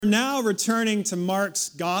Now returning to Mark's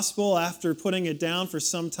gospel after putting it down for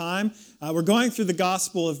some time. We're going through the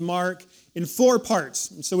gospel of Mark in 4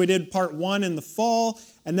 parts. So we did part 1 in the fall,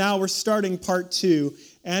 and now we're starting part 2.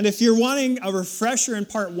 And if you're wanting a refresher in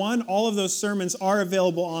part 1, all of those sermons are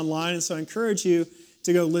available online, and so I encourage you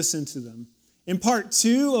to go listen to them. In part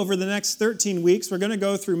 2, over the next 13 weeks, we're going to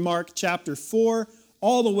go through Mark chapter 4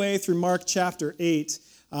 all the way through Mark chapter 8.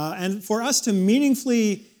 And for us to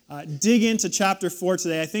meaningfully dig into chapter 4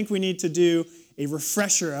 today, I think we need to do a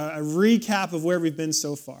refresher, a recap of where we've been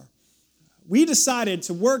so far. We decided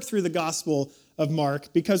to work through the Gospel of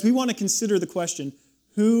Mark because we want to consider the question,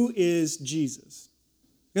 who is Jesus?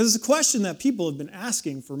 Because it's a question that people have been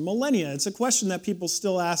asking for millennia. It's a question that people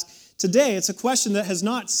still ask today. It's a question that has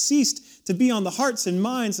not ceased to be on the hearts and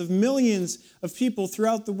minds of millions of people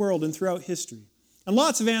throughout the world and throughout history. And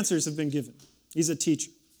lots of answers have been given. He's a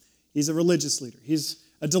teacher. He's a religious leader. He's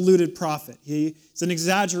a deluded prophet. He's an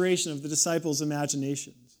exaggeration of the disciples'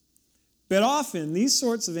 imaginations. But often, these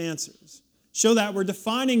sorts of answers show that we're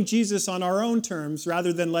defining Jesus on our own terms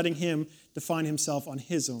rather than letting him define himself on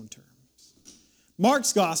his own terms.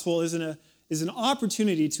 Mark's gospel is an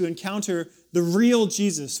opportunity to encounter the real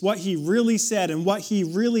Jesus, what he really said and what he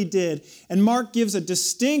really did. And Mark gives a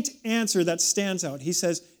distinct answer that stands out. He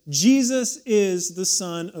says, Jesus is the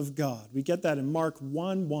Son of God. We get that in Mark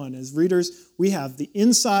 1:1. As readers, we have the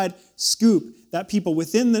inside scoop that people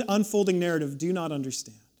within the unfolding narrative do not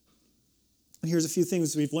understand. And here's a few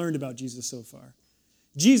things we've learned about Jesus so far.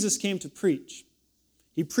 Jesus came to preach.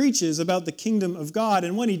 He preaches about the kingdom of God,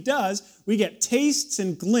 and when he does, we get tastes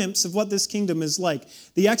and glimpses of what this kingdom is like.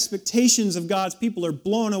 The expectations of God's people are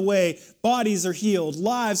blown away, bodies are healed,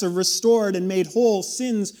 lives are restored and made whole,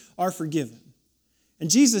 sins are forgiven. And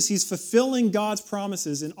Jesus, he's fulfilling God's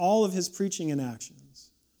promises in all of his preaching and actions.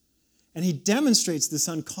 And he demonstrates this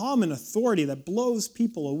uncommon authority that blows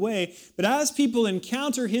people away. But as people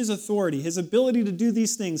encounter his authority, his ability to do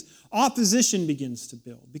these things, opposition begins to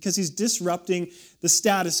build because he's disrupting the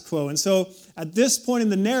status quo. And so at this point in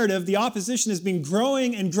the narrative, the opposition has been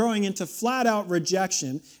growing and growing into flat-out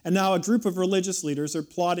rejection. And now a group of religious leaders are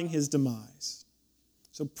plotting his demise.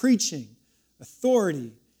 So preaching,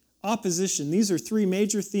 authority, opposition. These are 3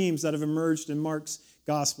 major themes that have emerged in Mark's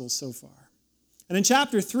gospel so far. And in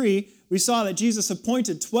chapter 3, we saw that Jesus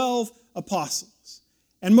appointed 12 apostles.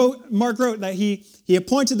 And Mark wrote that he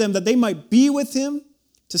appointed them that they might be with him,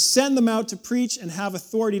 to send them out to preach and have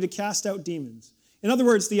authority to cast out demons. In other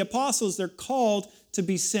words, the apostles, they're called to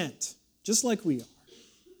be sent, just like we are.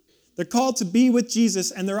 They're called to be with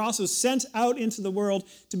Jesus, and they're also sent out into the world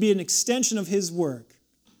to be an extension of his work.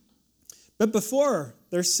 But before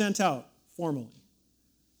they're sent out formally,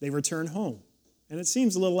 they return home. And it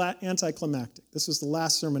seems a little anticlimactic. This was the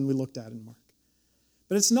last sermon we looked at in Mark.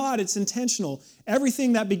 But it's not. It's intentional.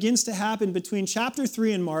 Everything that begins to happen between chapter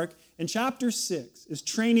 3 in Mark and chapter 6 is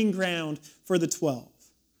training ground for the 12.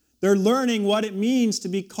 They're learning what it means to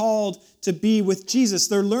be called to be with Jesus.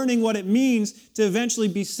 They're learning what it means to eventually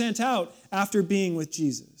be sent out after being with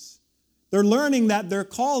Jesus. They're learning that their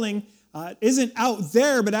calling isn't out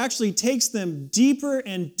there, but actually takes them deeper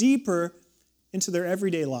and deeper into their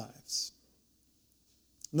everyday lives.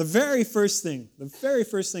 And the very first thing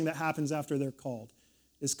that happens after they're called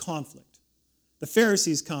is conflict. The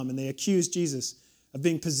Pharisees come and they accuse Jesus of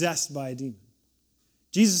being possessed by a demon.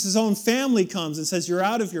 Jesus' own family comes and says, "You're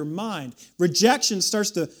out of your mind." Rejection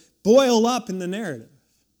starts to boil up in the narrative.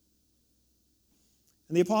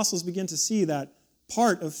 And the apostles begin to see that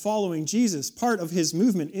part of following Jesus, part of his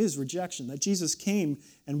movement is rejection, that Jesus came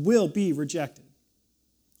and will be rejected.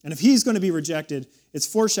 And if he's going to be rejected, it's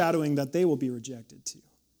foreshadowing that they will be rejected too.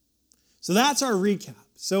 So that's our recap.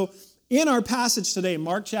 So in our passage today,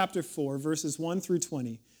 Mark chapter 4, verses 1 through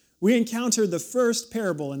 20, we encounter the first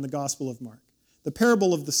parable in the Gospel of Mark, the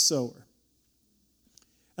parable of the sower.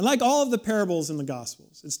 And like all of the parables in the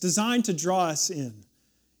Gospels, it's designed to draw us in.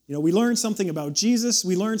 We learn something about Jesus,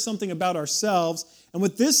 we learn something about ourselves, and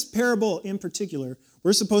with this parable in particular,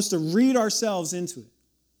 we're supposed to read ourselves into it.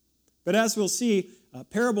 But as we'll see,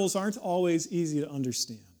 parables aren't always easy to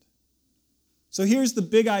understand. So here's the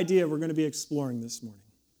big idea we're going to be exploring this morning.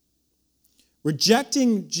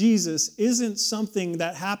 Rejecting Jesus isn't something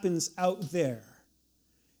that happens out there.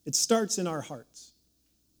 It starts in our hearts.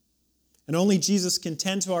 And only Jesus can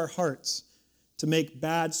tend to our hearts to make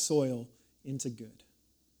bad soil into good.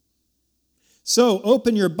 So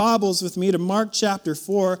open your Bibles with me to Mark chapter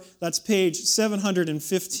 4. That's page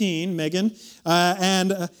 715, Megan.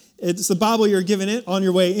 And it's the Bible you're given it on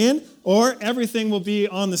your way in, or everything will be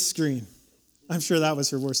on the screen. I'm sure that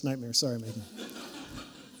was her worst nightmare. Sorry, Megan.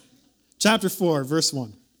 Chapter 4, verse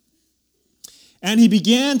 1. And he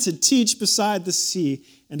began to teach beside the sea,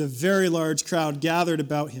 and a very large crowd gathered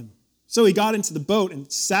about him. So he got into the boat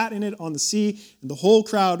and sat in it on the sea, and the whole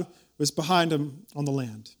crowd was behind him on the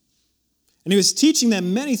land. And he was teaching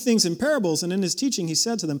them many things in parables, and in his teaching he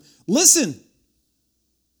said to them, "Listen!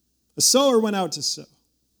 A sower went out to sow.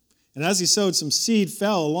 And as he sowed, some seed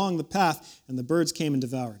fell along the path, and the birds came and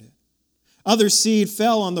devoured it. Other seed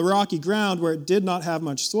fell on the rocky ground where it did not have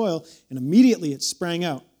much soil, and immediately it sprang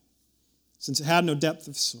out, since it had no depth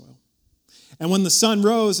of soil. And when the sun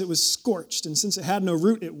rose, it was scorched, and since it had no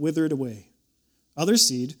root, it withered away. Other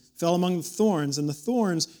seed fell among the thorns, and the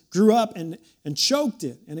thorns grew up and choked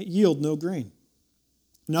it, and it yielded no grain.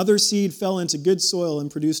 Another seed fell into good soil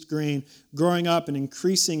and produced grain, growing up and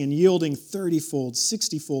increasing and yielding 30-fold,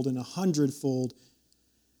 60-fold, and 100-fold.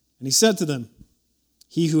 And he said to them,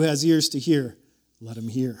 'He who has ears to hear, let him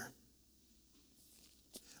hear.'"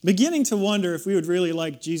 Beginning to wonder if we would really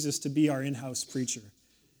like Jesus to be our in-house preacher.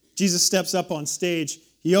 Jesus steps up on stage.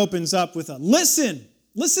 He opens up with a listen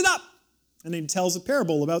up. And then he tells a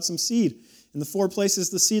parable about some seed in the 4 places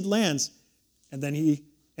the seed lands. And then he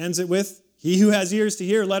ends it with, "He who has ears to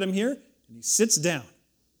hear, let him hear." And he sits down.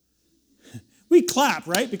 We clap,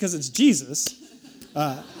 right? Because it's Jesus.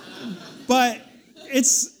 But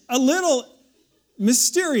it's a little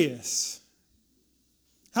mysterious.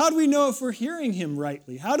 How do we know if we're hearing him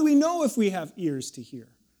rightly? How do we know if we have ears to hear?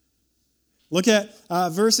 Look at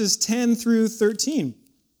verses 10 through 13.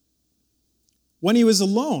 When he was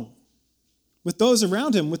alone with those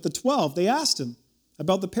around him, with the 12, they asked him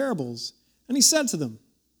about the parables. And he said to them,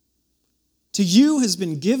 "To you has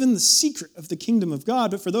been given the secret of the kingdom of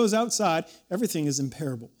God, but for those outside, everything is in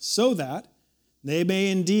parables, so that they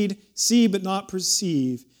may indeed see but not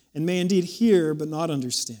perceive, and may indeed hear but not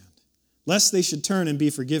understand, lest they should turn and be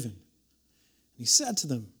forgiven." And he said to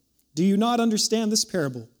them, "Do you not understand this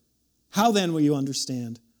parable? How then will you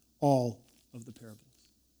understand all of the parables?"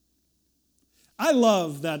 I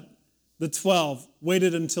love that the 12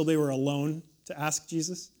 waited until they were alone to ask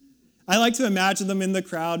Jesus. I like to imagine them in the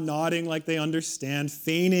crowd nodding like they understand,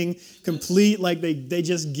 feigning complete like they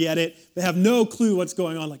just get it. They have no clue what's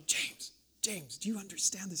going on. Like, James, do you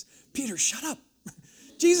understand this? Peter, shut up.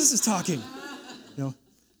 Jesus is talking.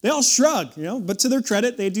 They all shrug, but to their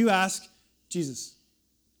credit, they do ask Jesus,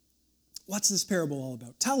 "What's this parable all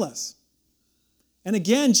about? Tell us." And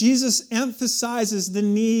again, Jesus emphasizes the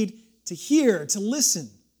need to hear, to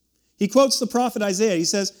listen. He quotes the prophet Isaiah. He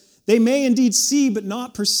says, "They may indeed see but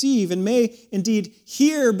not perceive, and may indeed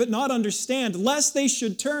hear but not understand, lest they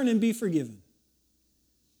should turn and be forgiven."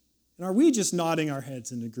 And are we just nodding our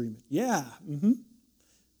heads in agreement? Yeah.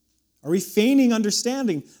 Are we feigning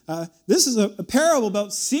understanding? This is a parable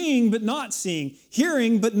about seeing but not seeing,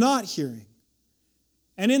 hearing but not hearing.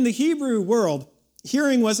 And in the Hebrew world,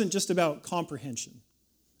 hearing wasn't just about comprehension.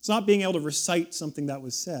 It's not being able to recite something that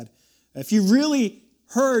was said. If you really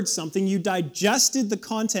heard something, you digested the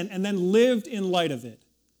content and then lived in light of it.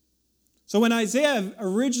 So when Isaiah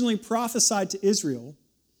originally prophesied to Israel,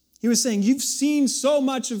 he was saying, "You've seen so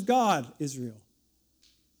much of God, Israel,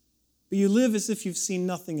 but you live as if you've seen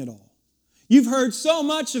nothing at all. You've heard so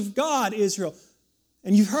much of God, Israel,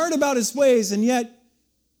 and you've heard about his ways, and yet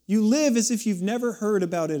you live as if you've never heard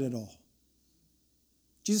about it at all."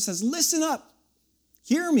 Jesus says, "Listen up,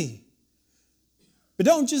 hear me. But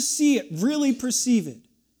don't just see it, really perceive it.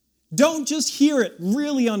 Don't just hear it,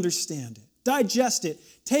 really understand it. Digest it.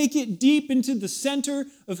 Take it deep into the center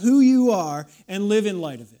of who you are and live in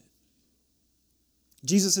light of it."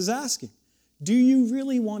 Jesus is asking, do you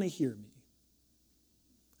really want to hear me?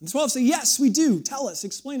 And the 12 say, "Yes, we do. Tell us,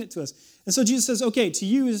 explain it to us." And so Jesus says, okay, to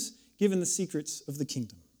you is given the secrets of the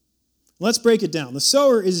kingdom. Let's break it down. The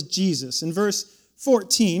sower is Jesus. In verse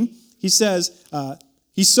 14, he says,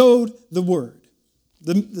 he sowed the word.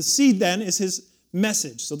 The seed then is his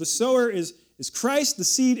message. So the sower is Christ. The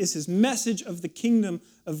seed is his message of the kingdom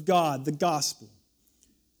of God, the gospel.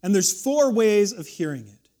 And there's 4 ways of hearing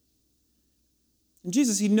it. And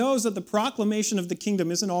Jesus, he knows that the proclamation of the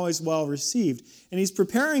kingdom isn't always well received. And he's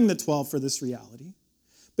preparing the 12 for this reality.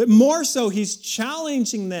 But more so, he's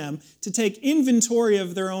challenging them to take inventory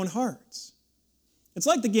of their own hearts. It's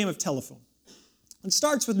like the game of telephone. It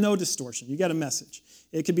starts with no distortion. You get a message.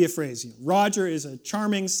 It could be a phrase. Roger is a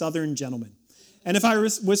charming southern gentleman. And if I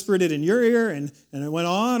whispered it in your ear and it went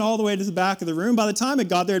on all the way to the back of the room, by the time it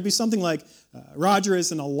got there, it'd be something like, Roger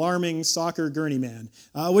is an alarming soccer gurney man,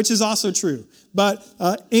 which is also true. But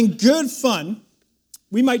in good fun,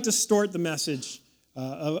 we might distort the message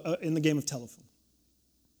in the game of telephone.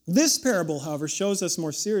 This parable, however, shows us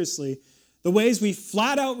more seriously The ways we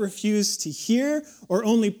flat out refuse to hear or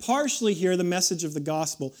only partially hear the message of the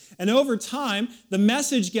gospel. And over time, the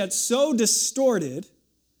message gets so distorted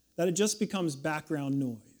that it just becomes background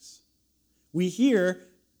noise. We hear,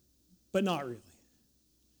 but not really.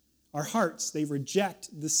 Our hearts, they reject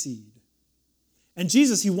the seed. And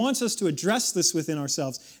Jesus, he wants us to address this within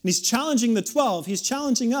ourselves. And he's challenging the 12. He's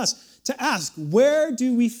challenging us to ask, where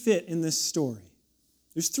do we fit in this story?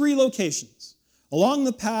 There's 3 locations. Along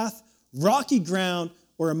the path, rocky ground,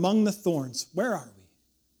 or among the thorns. Where are we?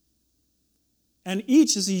 And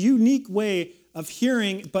each is a unique way of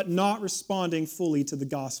hearing but not responding fully to the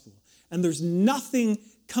gospel. And there's nothing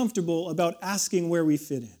comfortable about asking where we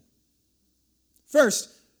fit in.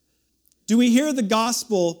 First, do we hear the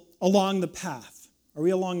gospel along the path? Are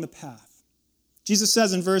we along the path? Jesus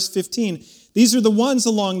says in verse 15, these are the ones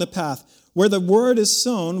along the path where the word is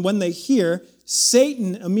sown. When they hear,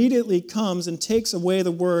 Satan immediately comes and takes away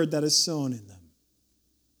the word that is sown in them.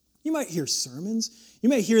 You might hear sermons. You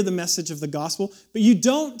may hear the message of the gospel, but you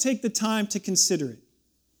don't take the time to consider it.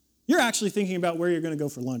 You're actually thinking about where you're going to go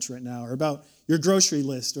for lunch right now, or about your grocery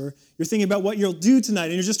list, or you're thinking about what you'll do tonight,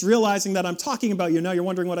 and you're just realizing that I'm talking about you. Now you're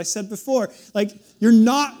wondering what I said before. Like, you're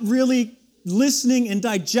not really listening and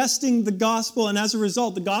digesting the gospel, and as a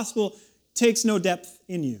result, the gospel takes no depth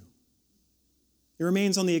in you. It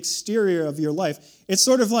remains on the exterior of your life. It's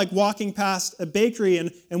sort of like walking past a bakery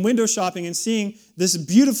and window shopping and seeing this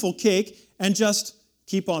beautiful cake and just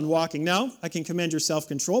keep on walking. Now, I can commend your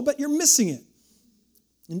self-control, but you're missing it.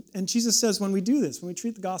 And Jesus says when we do this, when we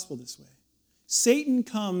treat the gospel this way, Satan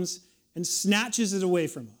comes and snatches it away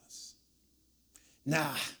from us.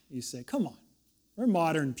 Nah, you say, come on. We're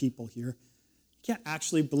modern people here. You can't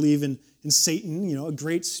actually believe in Satan, a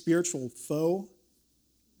great spiritual foe.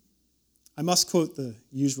 I must quote the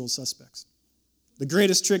usual suspects. The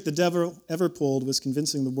greatest trick the devil ever pulled was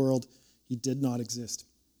convincing the world he did not exist.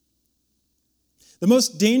 The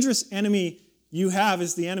most dangerous enemy you have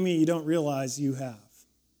is the enemy you don't realize you have.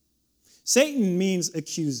 Satan means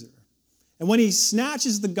accuser. And when he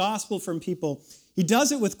snatches the gospel from people, he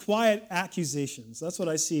does it with quiet accusations. That's what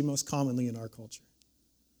I see most commonly in our culture.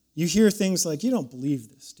 You hear things like, you don't believe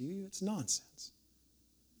this, do you? It's nonsense.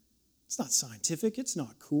 It's not scientific. It's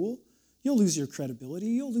not cool. You'll lose your credibility.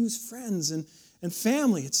 You'll lose friends and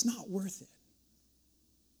family. It's not worth it.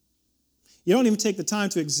 You don't even take the time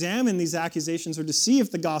to examine these accusations or to see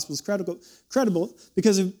if the gospel is credible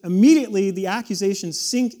because immediately the accusations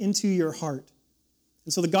sink into your heart.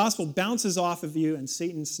 And so the gospel bounces off of you and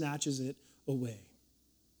Satan snatches it away.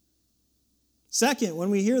 Second, when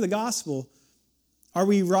we hear the gospel, are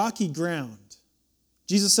we rocky ground?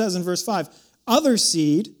 Jesus says in verse 5, other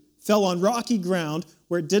seed fell on rocky ground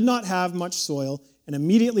where it did not have much soil, and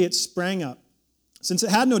immediately it sprang up. Since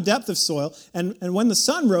it had no depth of soil, and when the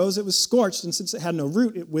sun rose, it was scorched, and since it had no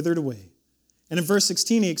root, it withered away. And in verse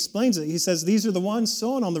 16, he explains it. He says, these are the ones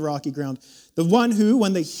sown on the rocky ground, the one who,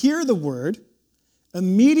 when they hear the word,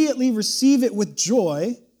 immediately receive it with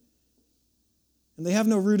joy, and they have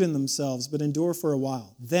no root in themselves, but endure for a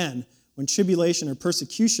while. Then, when tribulation or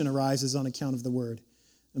persecution arises on account of the word,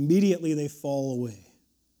 immediately they fall away.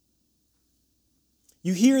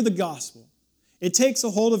 You hear the gospel. It takes a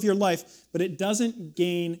hold of your life, but it doesn't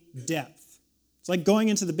gain depth. It's like going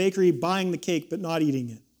into the bakery, buying the cake, but not eating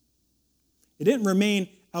it. It didn't remain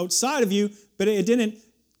outside of you, but it didn't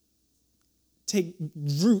take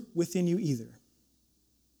root within you either.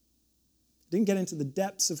 It didn't get into the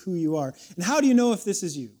depths of who you are. And how do you know if this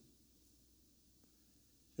is you?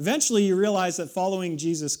 Eventually, you realize that following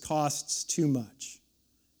Jesus costs too much.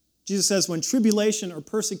 Jesus says, when tribulation or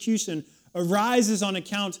persecution arises on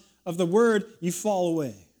account of the word, you fall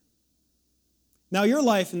away. Now, your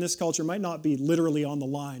life in this culture might not be literally on the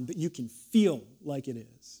line, but you can feel like it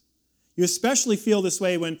is. You especially feel this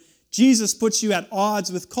way when Jesus puts you at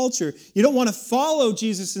odds with culture. You don't want to follow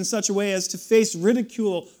Jesus in such a way as to face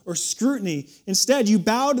ridicule or scrutiny. Instead, you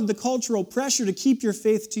bow to the cultural pressure to keep your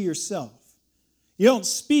faith to yourself. You don't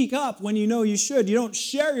speak up when you know you should. You don't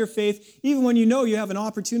share your faith even when you know you have an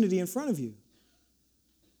opportunity in front of you.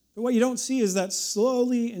 But what you don't see is that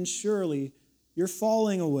slowly and surely you're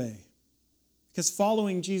falling away. Because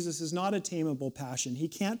following Jesus is not a tameable passion. He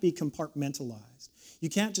can't be compartmentalized. You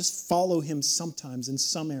can't just follow him sometimes in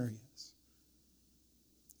some areas.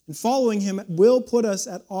 And following him will put us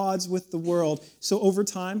at odds with the world. So over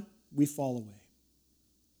time, we fall away.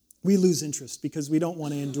 We lose interest because we don't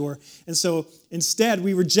want to endure. And so instead,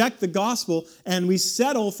 we reject the gospel and we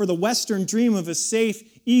settle for the Western dream of a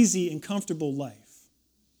safe, easy, and comfortable life.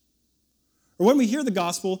 Or when we hear the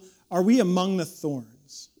gospel, are we among the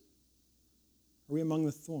thorns? Are we among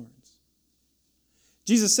the thorns?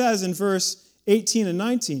 Jesus says in verse 18 and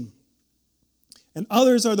 19, "And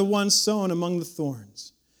others are the ones sown among the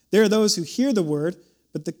thorns. They are those who hear the word,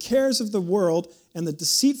 but the cares of the world and the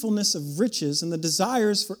deceitfulness of riches and the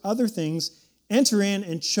desires for other things enter in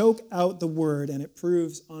and choke out the word, and it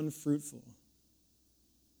proves unfruitful."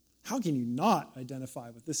 How can you not identify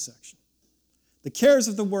with this section? The cares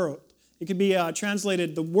of the world. It could be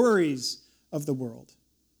translated the worries of the world.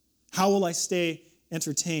 How will I stay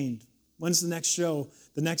entertained? When's the next show,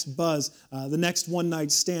 the next buzz, the next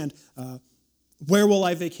one-night stand? Where will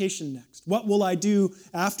I vacation next? What will I do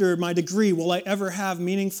after my degree? Will I ever have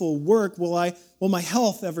meaningful work? Will my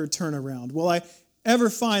health ever turn around? Will I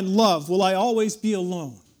ever find love? Will I always be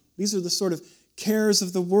alone? These are the sort of cares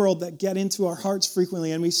of the world that get into our hearts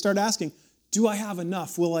frequently, and we start asking, do I have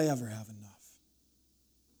enough? Will I ever have enough?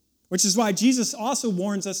 Which is why Jesus also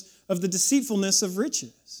warns us of the deceitfulness of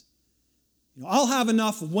riches. I'll have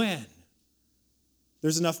enough when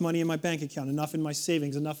there's enough money in my bank account, enough in my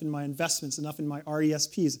savings, enough in my investments, enough in my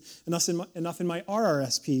RESPs, enough in my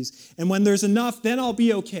RRSPs. And when there's enough, then I'll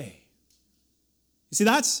be okay. You see,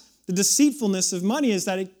 that's the deceitfulness of money, is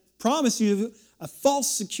that it promises you a false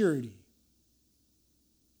security.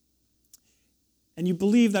 And you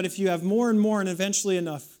believe that if you have more and more and eventually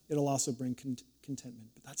enough, it'll also bring contentment.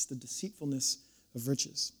 But that's the deceitfulness of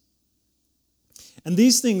riches. And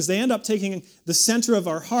these things, they end up taking the center of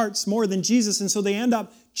our hearts more than Jesus, and so they end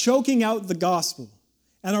up choking out the gospel.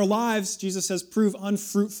 And our lives, Jesus says, prove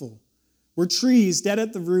unfruitful. We're trees dead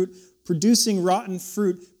at the root, producing rotten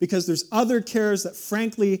fruit because there's other cares that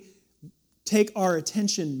frankly take our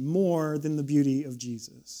attention more than the beauty of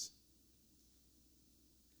Jesus.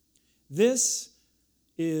 This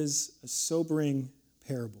is a sobering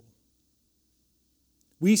parable.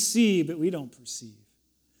 We see, but we don't perceive.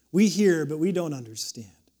 We hear, but we don't understand.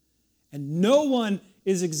 And no one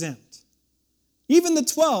is exempt. Even the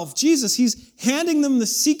 12, Jesus, he's handing them the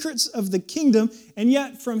secrets of the kingdom, and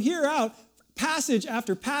yet from here out, passage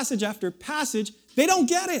after passage after passage, they don't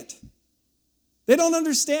get it. They don't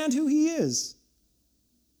understand who he is.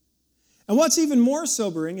 And what's even more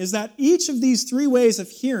sobering is that each of these three ways of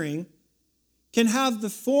hearing can have the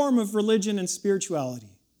form of religion and spirituality.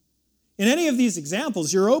 In any of these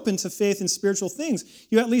examples, you're open to faith and spiritual things.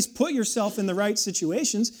 You at least put yourself in the right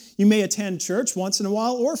situations. You may attend church once in a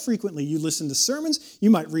while or frequently. You listen to sermons.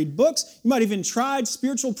 You might read books. You might even try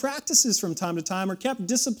spiritual practices from time to time or kept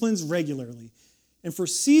disciplines regularly. And for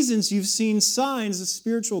seasons, you've seen signs of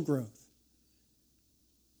spiritual growth.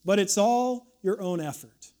 But it's all your own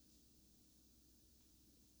effort.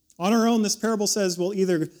 On our own, this parable says we'll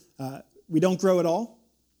either we don't grow at all,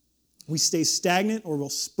 we stay stagnant, or we'll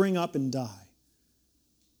spring up and die.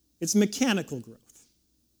 It's mechanical growth.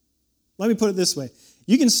 Let me put it this way.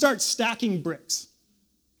 You can start stacking bricks.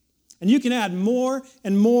 And you can add more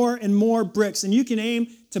and more and more bricks. And you can aim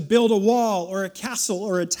to build a wall or a castle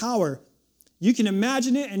or a tower. You can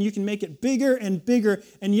imagine it and you can make it bigger and bigger.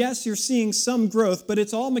 And yes, you're seeing some growth, but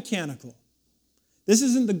it's all mechanical. This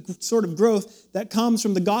isn't the sort of growth that comes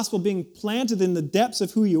from the gospel being planted in the depths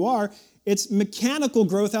of who you are. It's mechanical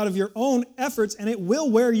growth out of your own efforts, and it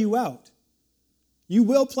will wear you out. You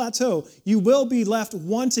will plateau. You will be left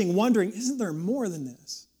wanting, wondering, isn't there more than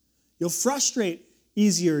this? You'll frustrate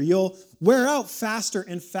easier. You'll wear out faster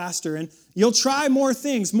and faster, and you'll try more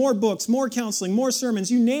things, more books, more counseling, more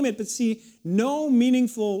sermons, you name it, but see no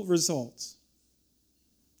meaningful results.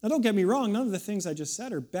 Now, don't get me wrong. None of the things I just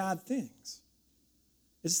said are bad things.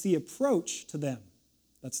 It's the approach to them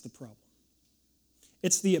that's the problem.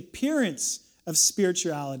 It's the appearance of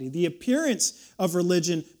spirituality, the appearance of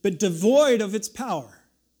religion, but devoid of its power.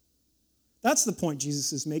 That's the point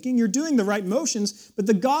Jesus is making. You're doing the right motions, but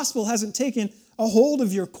the gospel hasn't taken a hold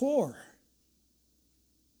of your core.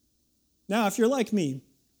 Now, if you're like me,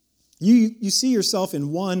 you see yourself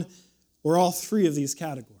in one or all three of these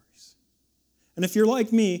categories. And if you're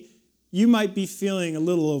like me, you might be feeling a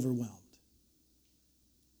little overwhelmed.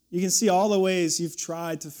 You can see all the ways you've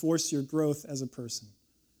tried to force your growth as a person.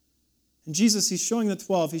 And Jesus, he's showing the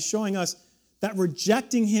 12, he's showing us that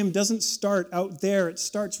rejecting him doesn't start out there. It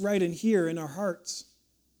starts right in here in our hearts.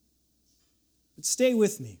 But stay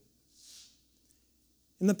with me.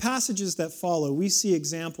 In the passages that follow, we see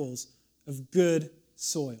examples of good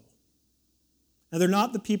soil. Now, they're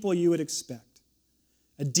not the people you would expect.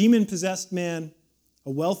 A demon-possessed man,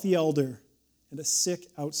 a wealthy elder, and a sick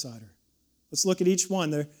outsider. Let's look at each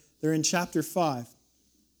one. They're in chapter 5.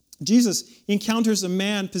 Jesus encounters a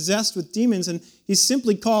man possessed with demons, and he's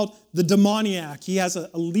simply called the demoniac. He has a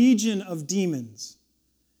legion of demons.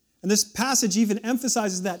 And this passage even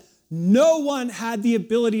emphasizes that no one had the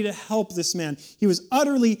ability to help this man. He was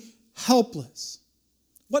utterly helpless.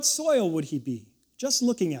 What soil would he be? Just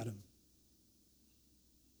looking at him.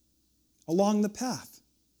 Along the path.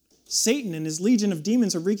 Satan and his legion of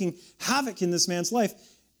demons are wreaking havoc in this man's life.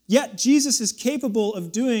 Yet Jesus is capable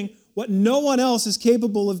of doing what no one else is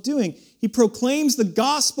capable of doing. He proclaims the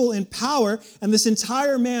gospel in power, and this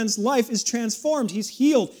entire man's life is transformed. He's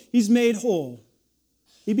healed. He's made whole.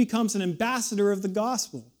 He becomes an ambassador of the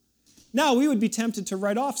gospel. Now, we would be tempted to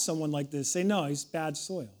write off someone like this, say, no, he's bad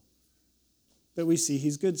soil. But we see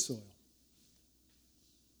he's good soil.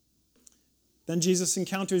 Then Jesus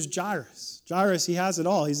encounters Jairus. Jairus, he has it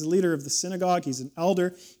all. He's the leader of the synagogue. He's an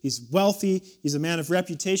elder. He's wealthy. He's a man of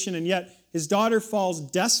reputation. And yet his daughter falls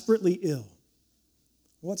desperately ill.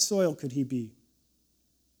 What soil could he be?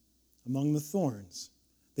 Among the thorns,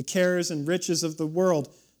 the cares and riches of the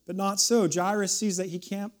world. But not so. Jairus sees that he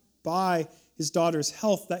can't buy his daughter's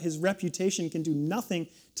health, that his reputation can do nothing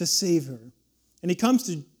to save her. And he comes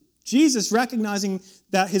to Jesus recognizing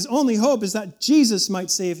that his only hope is that Jesus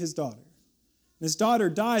might save his daughter. His daughter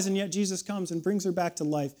dies, and yet Jesus comes and brings her back to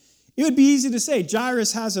life. It would be easy to say,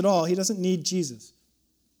 Jairus has it all. He doesn't need Jesus.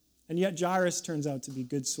 And yet Jairus turns out to be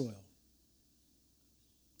good soil.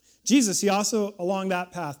 Jesus, he also, along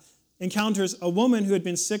that path, encounters a woman who had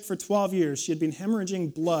been sick for 12 years. She had been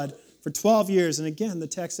hemorrhaging blood for 12 years. And again, the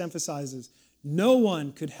text emphasizes, no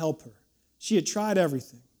one could help her. She had tried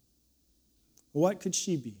everything. What could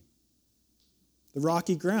she be? The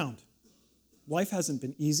rocky ground. Life hasn't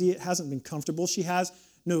been easy. It hasn't been comfortable. She has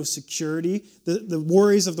no security. The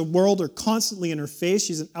worries of the world are constantly in her face.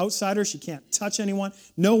 She's an outsider. She can't touch anyone.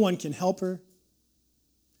 No one can help her.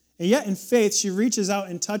 And yet in faith, she reaches out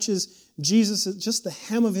and touches Jesus, just the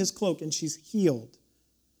hem of his cloak, and she's healed.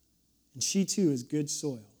 And she too is good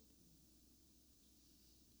soil.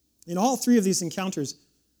 In all three of these encounters,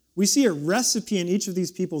 we see a recipe in each of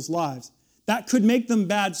these people's lives that could make them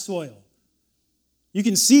bad soil. You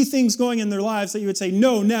can see things going in their lives that you would say,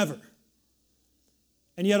 no, never.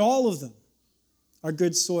 And yet all of them are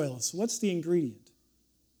good soil. So what's the ingredient?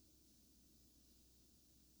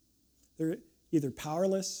 They're either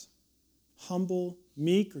powerless, humble,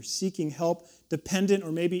 meek, or seeking help, dependent,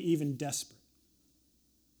 or maybe even desperate.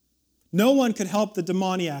 No one could help the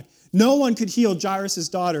demoniac. No one could heal Jairus'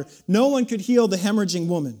 daughter. No one could heal the hemorrhaging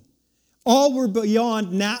woman. All were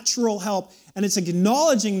beyond natural help, and it's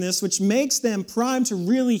acknowledging this which makes them primed to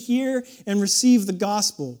really hear and receive the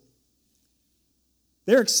gospel.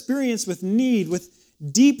 Their experience with need, with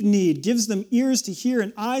deep need, gives them ears to hear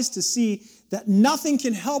and eyes to see that nothing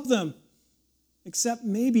can help them except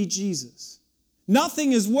maybe Jesus.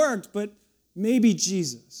 Nothing has worked, but maybe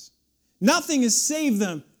Jesus. Nothing has saved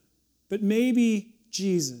them, but maybe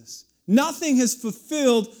Jesus. Nothing has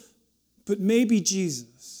fulfilled, but maybe Jesus.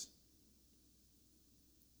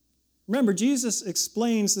 Remember, Jesus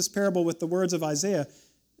explains this parable with the words of Isaiah.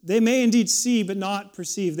 They may indeed see, but not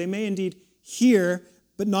perceive. They may indeed hear,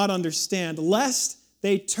 but not understand, lest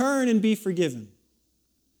they turn and be forgiven.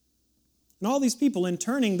 And all these people, in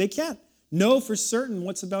turning, they can't know for certain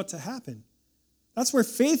what's about to happen. That's where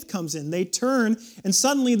faith comes in. They turn, and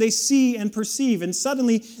suddenly they see and perceive, and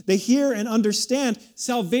suddenly they hear and understand.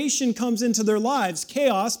 Salvation comes into their lives.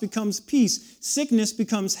 Chaos becomes peace. Sickness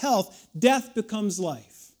becomes health. Death becomes life.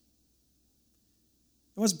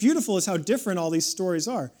 And what's beautiful is how different all these stories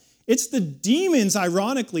are. It's the demons,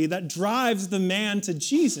 ironically, that drives the man to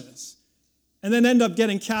Jesus and then end up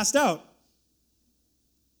getting cast out.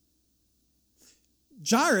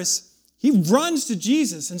 Jairus, he runs to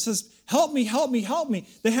Jesus and says, help me, help me, help me.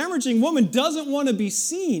 The hemorrhaging woman doesn't want to be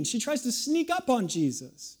seen. She tries to sneak up on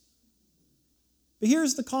Jesus. But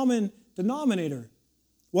here's the common denominator.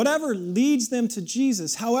 Whatever leads them to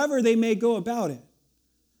Jesus, however they may go about it,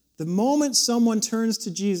 the moment someone turns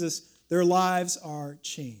to Jesus, their lives are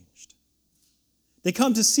changed. They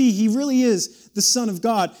come to see he really is the Son of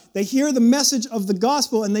God. They hear the message of the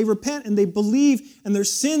gospel and they repent and they believe and their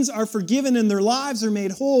sins are forgiven and their lives are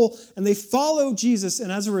made whole and they follow Jesus,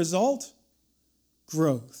 and as a result,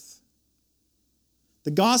 growth.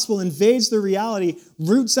 The gospel invades their reality,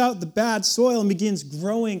 roots out the bad soil, and begins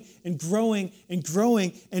growing and growing and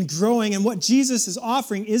growing and growing. And what Jesus is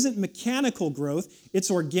offering isn't mechanical growth, it's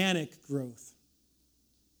organic growth.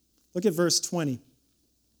 Look at verse 20.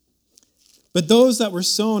 But those that were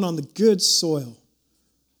sown on the good soil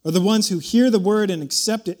are the ones who hear the word and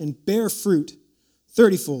accept it and bear fruit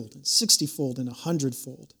 30-fold and 60-fold and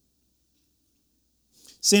 100-fold.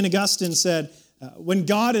 St. Augustine said, when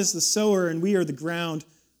God is the sower and we are the ground,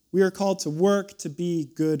 we are called to work to be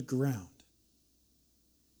good ground.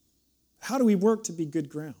 How do we work to be good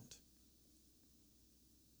ground?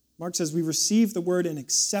 Mark says we receive the word and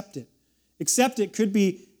accept it. Accept it could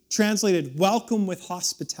be translated welcome with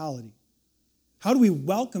hospitality. How do we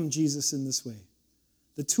welcome Jesus in this way?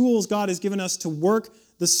 The tools God has given us to work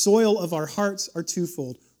the soil of our hearts are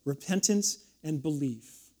twofold: repentance and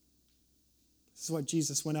belief. This is what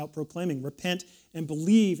Jesus went out proclaiming. Repent and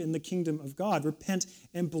believe in the kingdom of God. Repent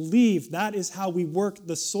and believe. That is how we work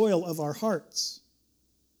the soil of our hearts.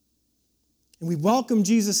 And we welcome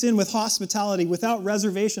Jesus in with hospitality, without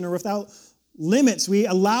reservation or without limits. We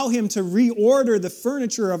allow him to reorder the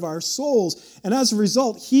furniture of our souls. And as a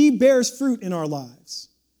result, he bears fruit in our lives.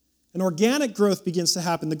 An organic growth begins to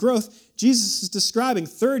happen. The growth Jesus is describing,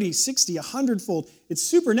 30, 60, 100-fold. It's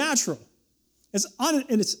supernatural.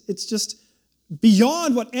 It's just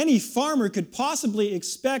beyond what any farmer could possibly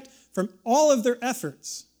expect from all of their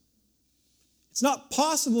efforts. It's not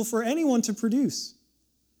possible for anyone to produce.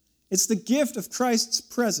 It's the gift of Christ's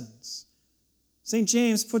presence. St.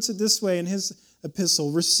 James puts it this way in his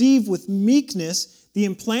epistle: receive with meekness the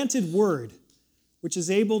implanted word, which is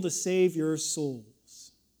able to save your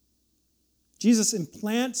souls. Jesus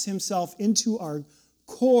implants himself into our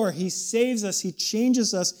core. He saves us, he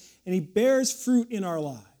changes us, and he bears fruit in our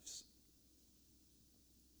lives.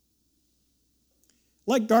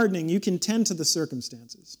 Like gardening, you can tend to the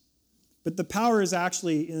circumstances, but the power is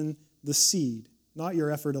actually in the seed, not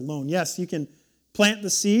your effort alone. Yes, you can plant the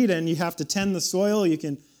seed and you have to tend the soil. You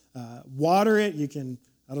can water it. You can,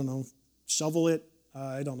 shovel it.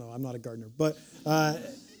 I don't know. I'm not a gardener, but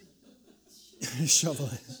shovel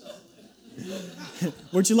it.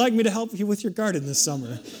 Would you like me to help you with your garden this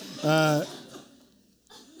summer? But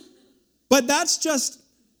that's just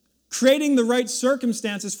creating the right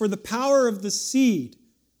circumstances for the power of the seed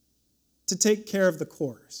to take care of the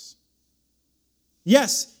course.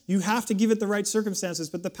 Yes, you have to give it the right circumstances,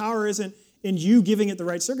 but the power isn't in you giving it the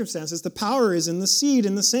right circumstances. The power is in the seed.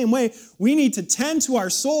 In the same way, we need to tend to our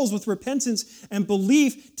souls with repentance and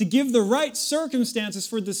belief to give the right circumstances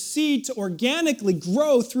for the seed to organically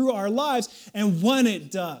grow through our lives. And when it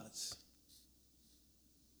does,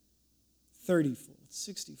 30-fold,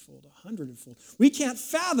 60-fold, 100-fold, we can't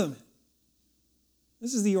fathom it.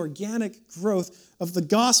 This is the organic growth of the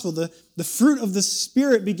gospel. The fruit of the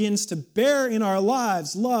Spirit begins to bear in our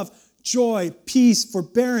lives love, joy, peace,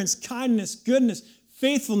 forbearance, kindness, goodness,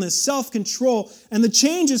 faithfulness, self-control. And the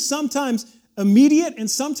change is sometimes immediate and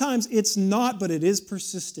sometimes it's not, but it is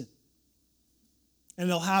persistent. And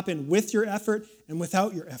it'll happen with your effort and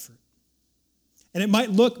without your effort. And it might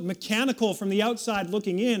look mechanical from the outside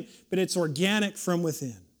looking in, but it's organic from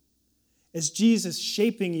within. As Jesus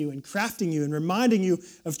shaping you and crafting you and reminding you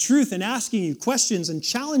of truth and asking you questions and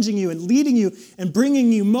challenging you and leading you and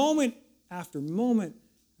bringing you moment after moment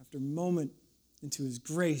after moment into his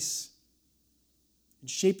grace and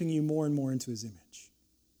shaping you more and more into his image.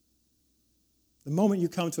 The moment you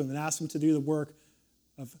come to him and ask him to do the work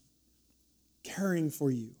of caring for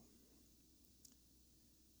you,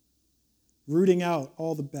 rooting out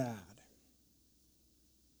all the bad,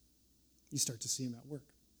 you start to see him at work.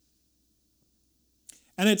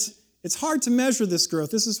 And it's hard to measure this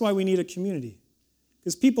growth. This is why we need a community,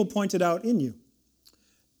 because people point it out in you.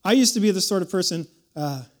 I used to be the sort of person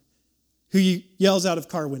who yells out of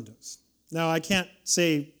car windows. Now, I can't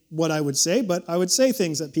say what I would say, but I would say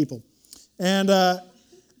things at people. And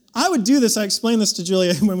I would do this. I explained this to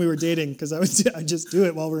Julia when we were dating, because I'd just do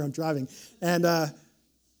it while we were driving. And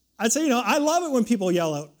I'd say, I love it when people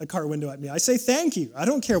yell out a car window at me. I say, thank you. I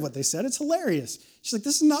don't care what they said. It's hilarious. She's like,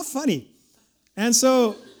 this is not funny. And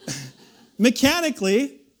so,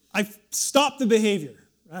 mechanically, I stop the behavior.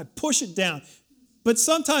 I push it down. But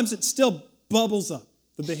sometimes it still bubbles up,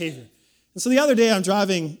 the behavior. And so the other day, I'm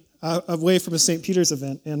driving away from a St. Peter's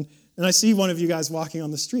event, and I see one of you guys walking on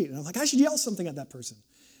the street. And I'm like, I should yell something at that person.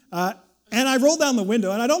 And I roll down the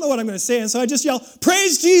window, and I don't know what I'm going to say, and so I just yell,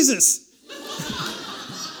 praise Jesus!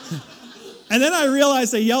 And then I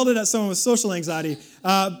realized I yelled it at someone with social anxiety.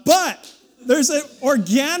 But there's an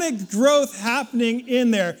organic growth happening in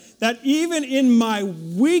there that even in my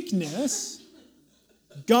weakness,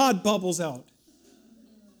 God bubbles out.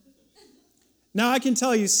 Now, I can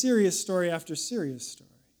tell you serious story after serious story.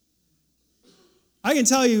 I can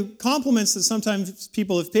tell you compliments that sometimes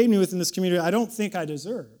people have paid me with in this community I don't think I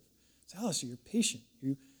deserve. It's, Alistair, you're patient.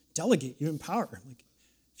 You delegate. You empower. Like,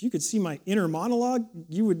 if you could see my inner monologue,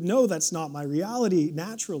 you would know that's not my reality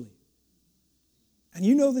naturally. And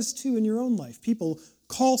you know this too in your own life. People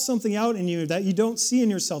call something out in you that you don't see in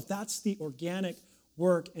yourself. That's the organic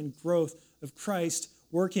work and growth of Christ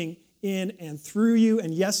working in and through you.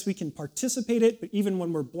 And yes, we can participate it, but even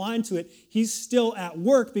when we're blind to it, he's still at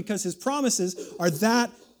work because his promises are that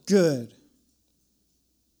good.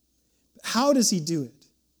 How does he do it?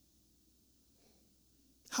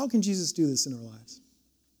 How can Jesus do this in our lives?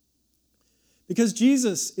 Because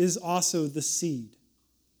Jesus is also the seed.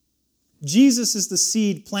 Jesus is the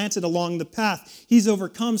seed planted along the path. He's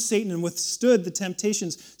overcome Satan and withstood the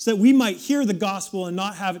temptations so that we might hear the gospel and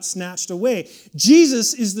not have it snatched away.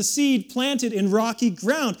 Jesus is the seed planted in rocky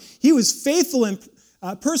ground. He was faithful and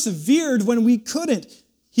persevered when we couldn't.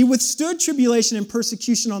 He withstood tribulation and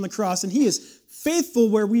persecution on the cross, and he is faithful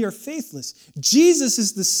where we are faithless. Jesus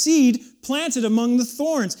is the seed planted among the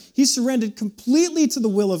thorns. He surrendered completely to the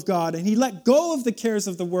will of God, and he let go of the cares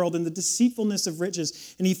of the world and the deceitfulness of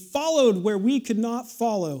riches, and he followed where we could not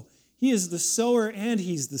follow. He is the sower, and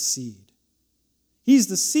he's the seed. He's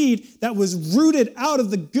the seed that was rooted out of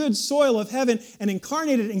the good soil of heaven and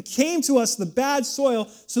incarnated and came to us, the bad soil,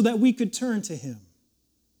 so that we could turn to him.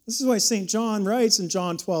 This is why St. John writes in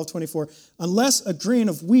John 12:24, unless a grain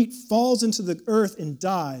of wheat falls into the earth and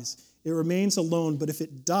dies, it remains alone, but if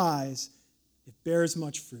it dies, it bears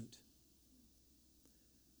much fruit.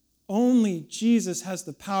 Only Jesus has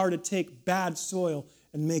the power to take bad soil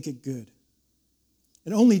and make it good.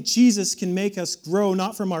 And only Jesus can make us grow,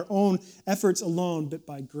 not from our own efforts alone, but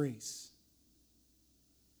by grace.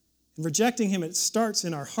 And rejecting him, it starts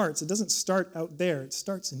in our hearts. It doesn't start out there. It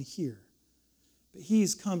starts in here. But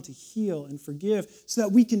he's come to heal and forgive so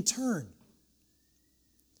that we can turn.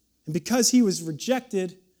 And because he was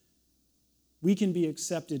rejected, we can be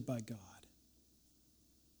accepted by God.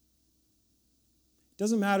 It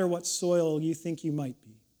doesn't matter what soil you think you might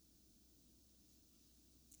be.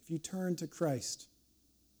 If you turn to Christ,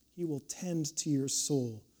 he will tend to your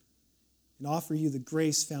soul and offer you the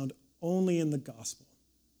grace found only in the gospel.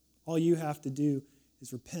 All you have to do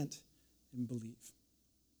is repent and believe.